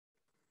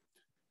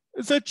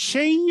The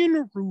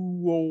chain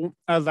rule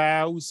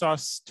allows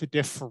us to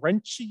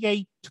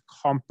differentiate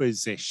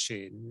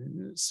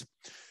compositions.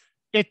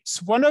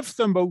 It's one of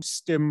the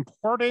most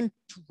important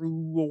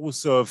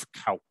rules of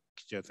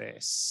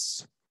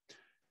calculus.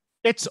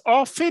 It's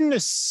often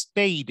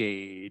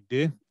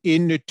stated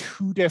in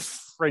two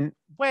different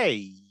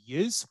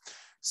ways.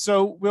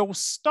 So we'll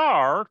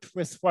start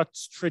with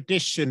what's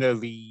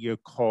traditionally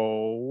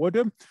called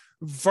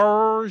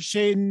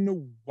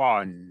version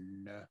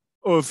 1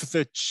 of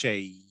the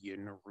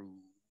chain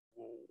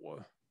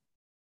rule.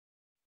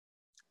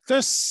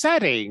 The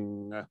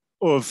setting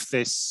of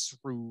this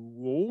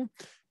rule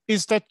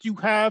is that you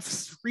have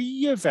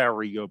three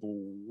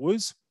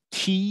variables,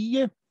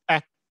 t,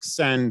 x,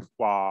 and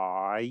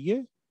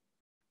y,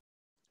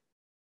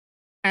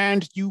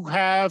 and you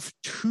have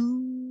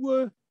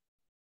two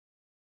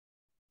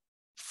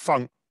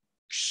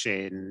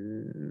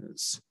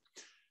functions.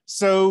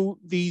 So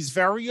these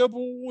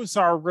variables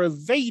are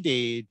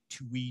related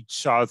to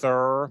each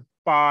other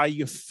by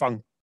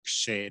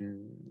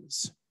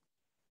functions.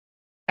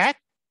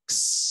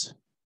 X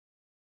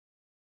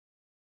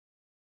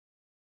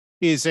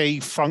is a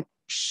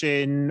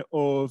function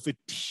of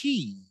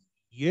t,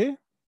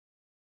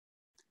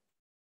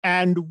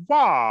 and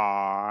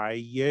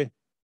y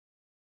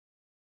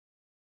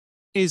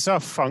is a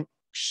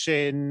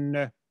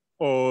function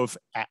of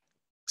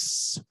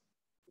x.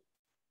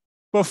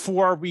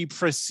 Before we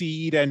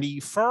proceed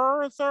any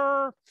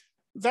further,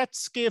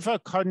 let's give a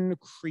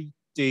concrete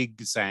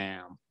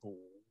example.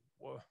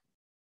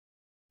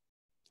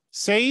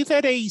 Say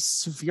that a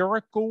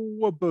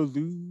spherical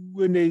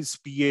balloon is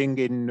being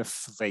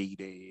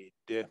inflated,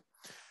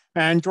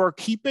 and you're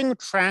keeping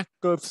track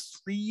of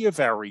three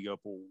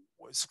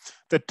variables: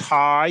 the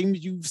time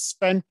you've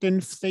spent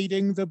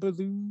inflating the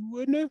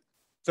balloon,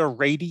 the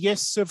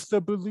radius of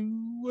the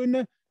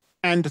balloon,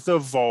 and the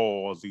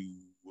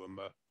volume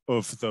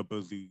of the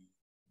balloon.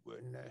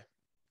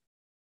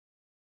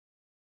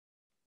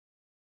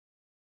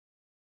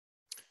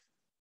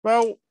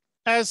 Well,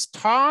 as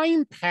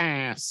time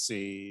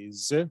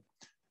passes,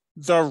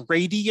 the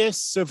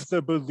radius of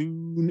the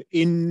balloon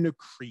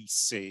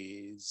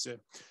increases.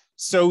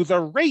 So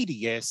the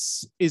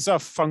radius is a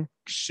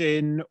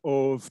function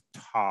of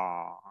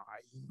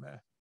time.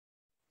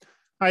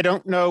 I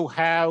don't know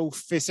how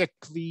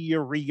physically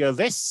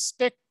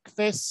realistic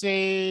this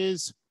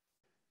is,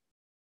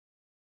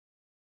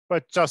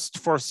 but just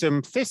for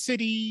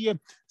simplicity,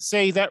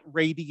 say that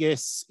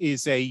radius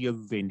is a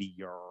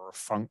linear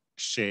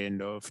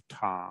function of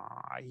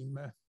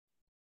time.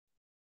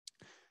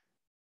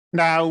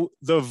 Now,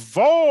 the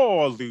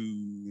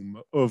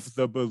volume of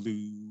the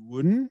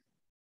balloon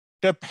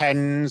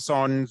depends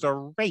on the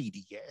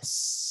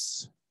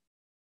radius.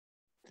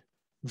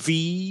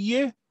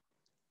 V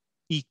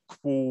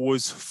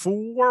equals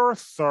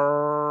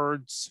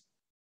 4/3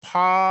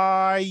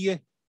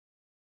 pi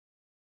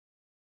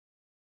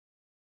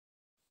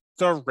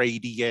the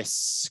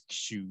radius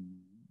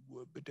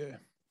cubed.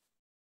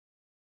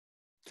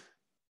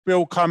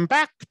 We'll come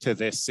back to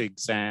this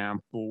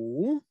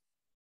example.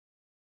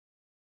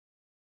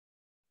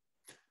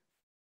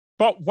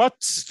 But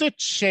what's the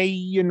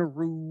chain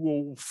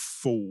rule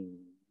for?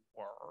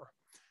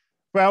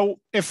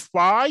 Well, if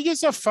y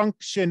is a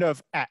function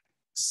of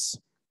x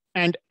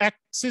and x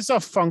is a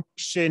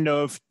function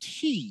of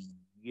t,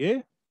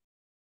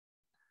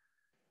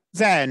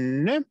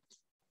 then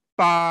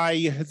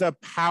by the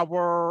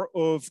power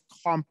of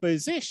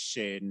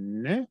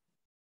composition,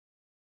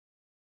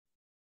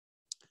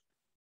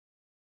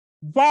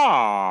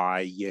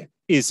 y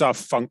is a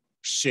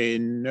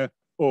function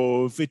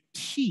of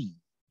t.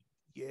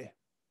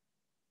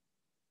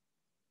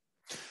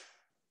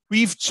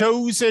 We've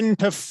chosen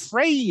to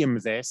frame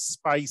this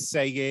by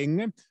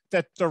saying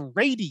that the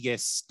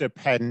radius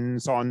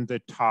depends on the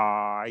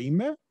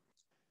time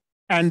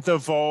and the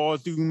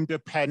volume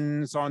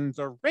depends on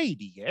the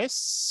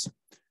radius.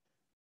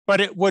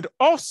 But it would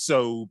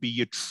also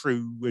be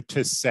true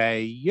to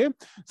say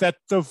that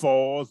the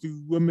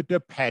volume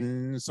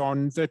depends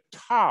on the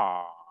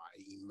time.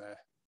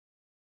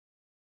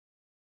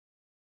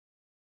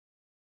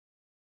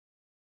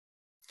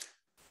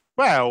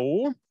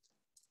 Well,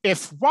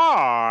 if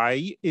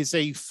y is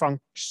a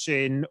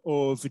function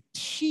of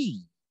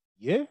t,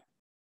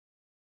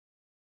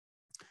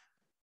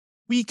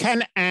 we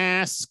can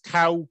ask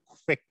how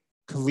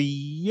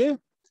quickly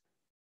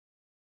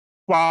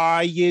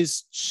y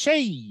is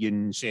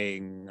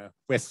changing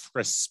with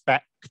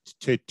respect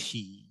to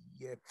t.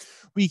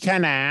 We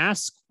can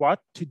ask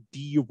what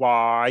dy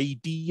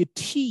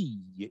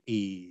dt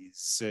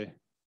is.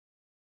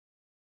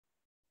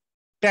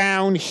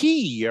 Down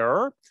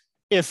here,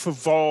 if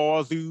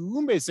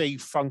volume is a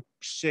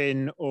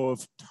function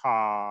of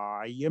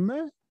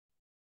time,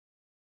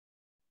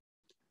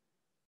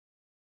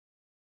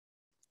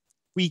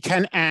 we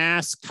can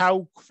ask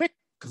how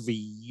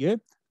quickly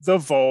the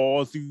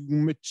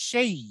volume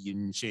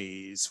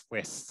changes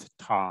with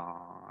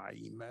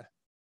time.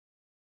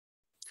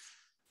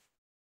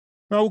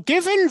 Now,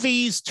 given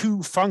these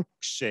two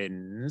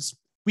functions,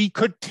 we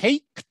could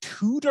take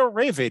two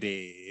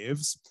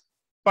derivatives,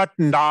 but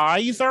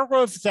neither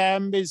of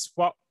them is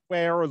what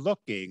we're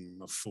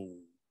looking for.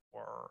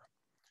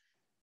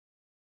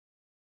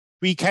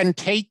 We can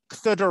take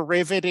the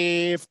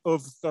derivative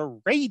of the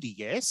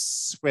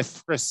radius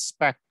with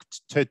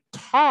respect to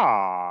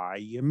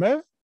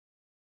time,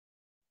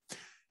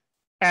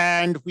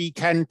 and we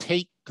can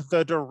take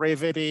the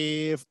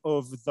derivative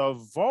of the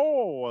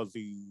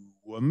volume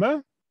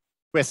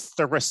with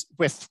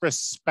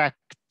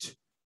respect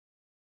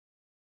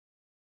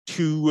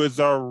to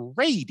the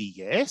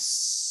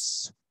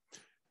radius.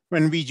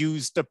 When we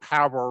use the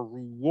power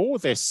rule,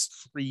 this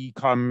 3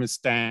 comes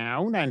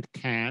down and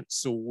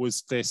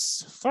cancels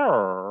this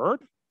third.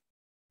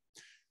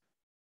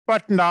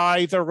 But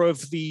neither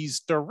of these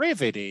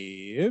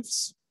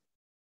derivatives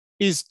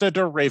is the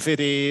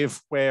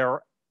derivative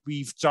where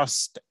we've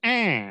just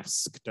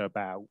asked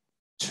about.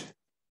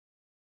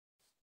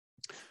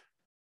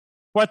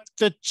 What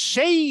the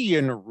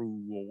chain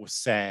rule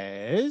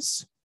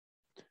says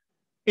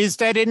is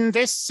that in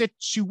this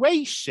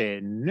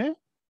situation,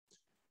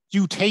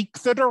 you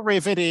take the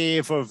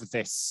derivative of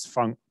this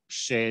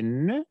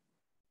function,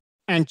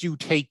 and you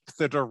take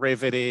the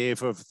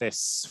derivative of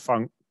this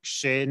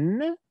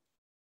function,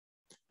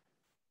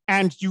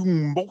 and you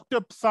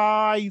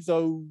multiply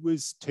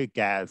those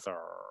together.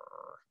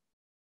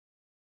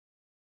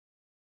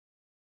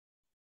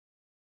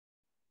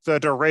 The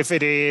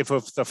derivative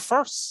of the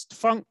first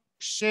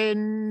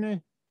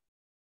function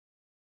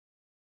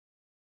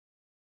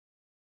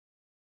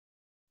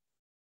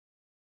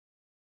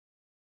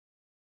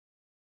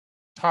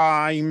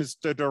times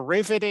the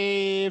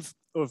derivative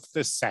of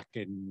the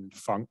second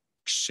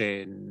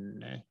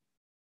function.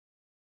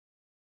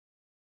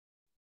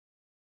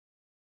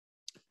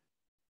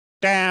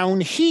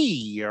 Down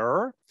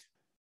here,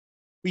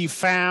 we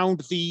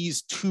found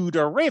these two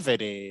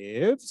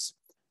derivatives.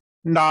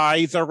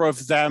 Neither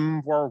of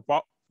them were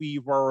what we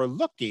were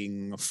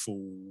looking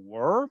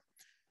for,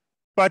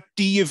 but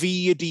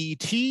dv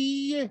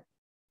dt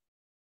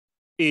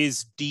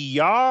is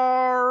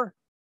dr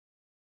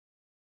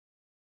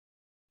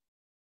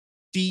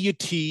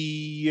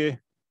dt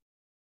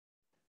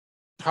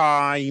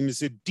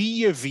times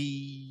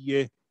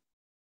dv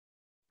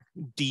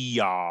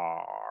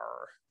dr.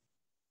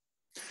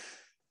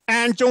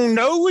 And you'll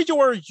know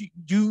you're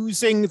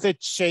using the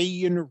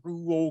chain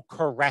rule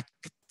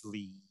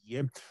correctly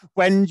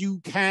when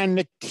you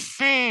can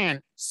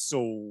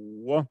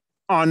cancel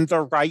on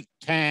the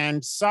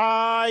right-hand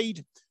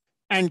side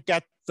and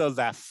get the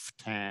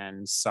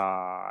left-hand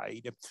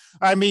side.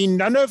 I mean,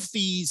 none of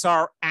these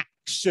are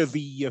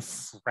actually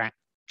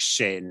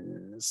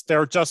fractions.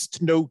 They're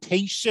just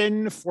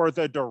notation for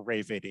the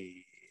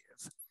derivative.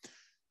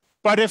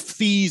 But if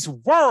these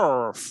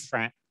were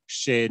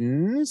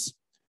fractions,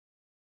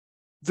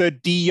 the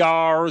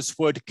DRs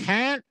would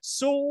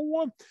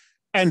cancel,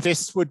 and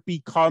this would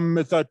become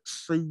the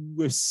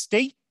true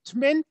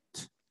statement,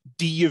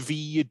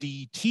 dv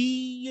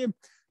dt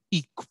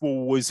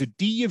equals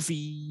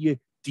dv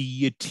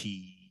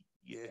dt.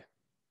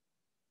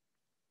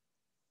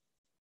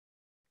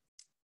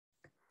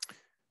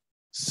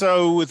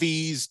 So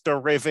these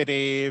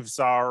derivatives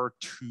are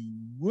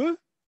 2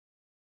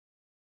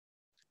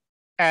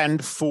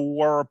 and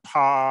 4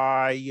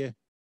 pi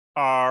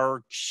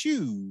r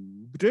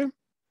cubed,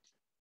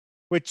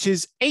 which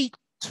is 8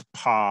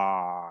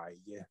 pi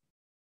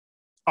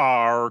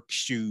r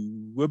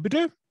cubed.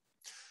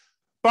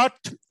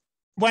 But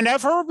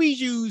whenever we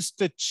use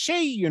the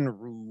chain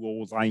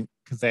rule like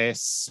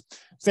this,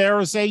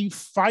 there's a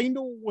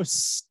final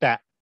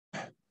step.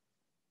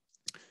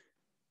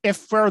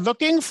 If we're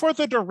looking for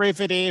the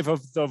derivative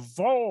of the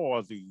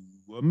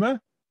volume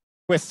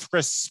with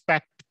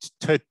respect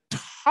to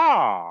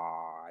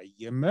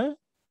time,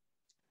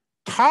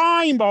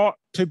 time ought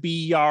to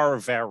be our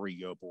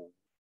variable.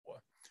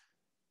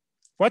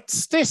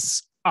 What's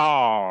this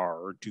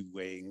r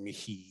doing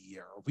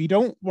here? We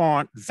don't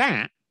want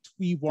that,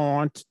 we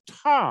want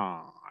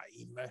time.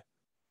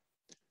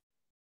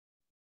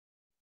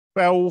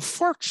 Well,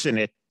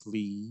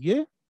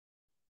 fortunately,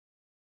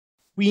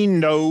 we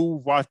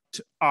know what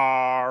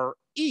r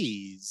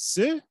is.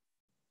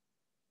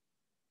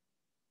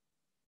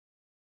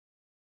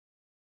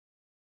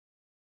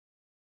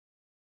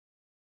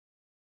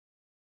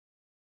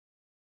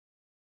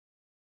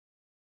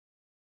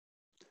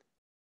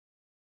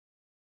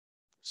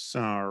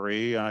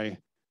 Sorry, I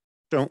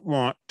don't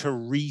want to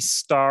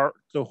restart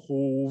the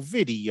whole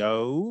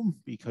video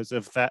because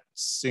of that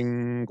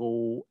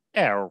single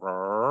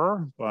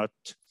error, but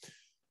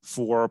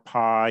 4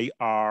 pi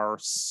r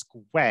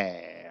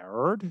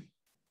squared.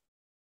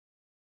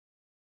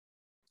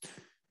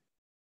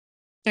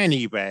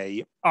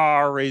 Anyway,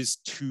 r is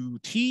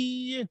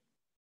 2t.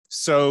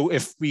 So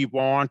if we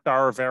want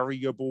our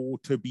variable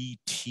to be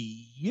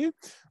t,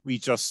 we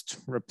just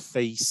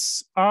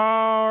replace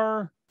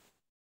r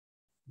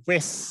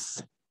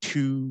with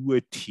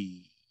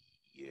 2t.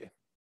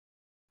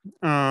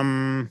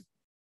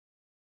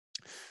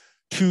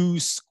 2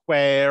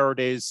 squared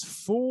is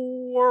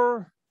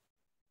 4.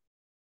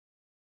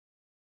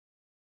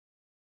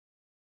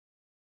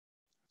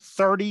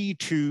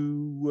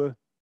 32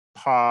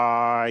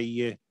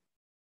 pi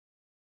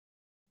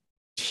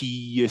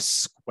t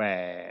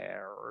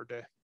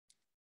squared.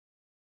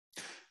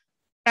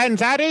 And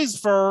that is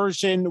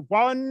version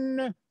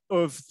 1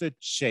 of the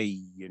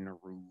chain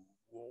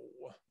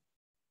rule.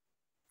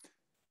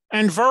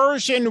 And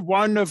version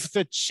 1 of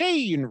the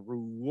chain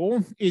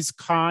rule is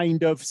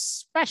kind of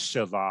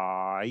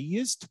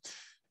specialized.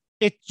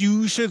 It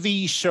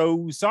usually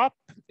shows up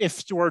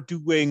if you're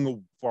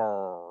doing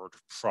word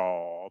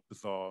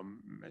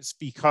problems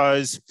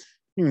because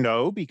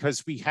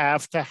we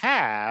have to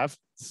have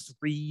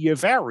 3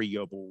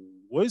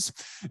 variables,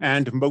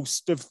 and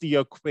most of the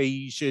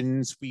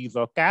equations we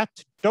look at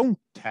don't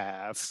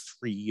have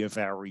 3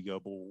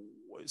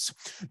 variables,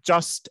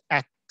 just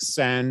x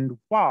and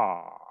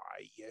y.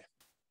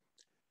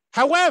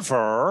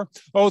 However,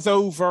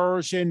 although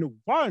version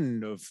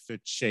 1 of the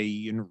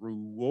chain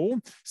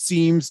rule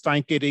seems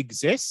like it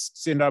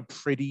exists in a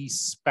pretty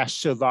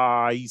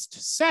specialized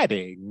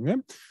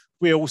setting,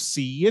 we'll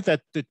see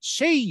that the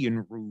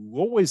chain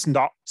rule is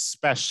not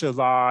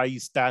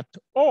specialized at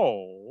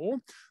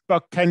all,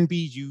 but can be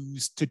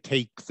used to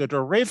take the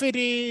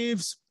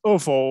derivatives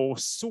of all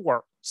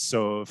sorts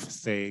of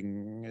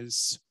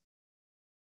things.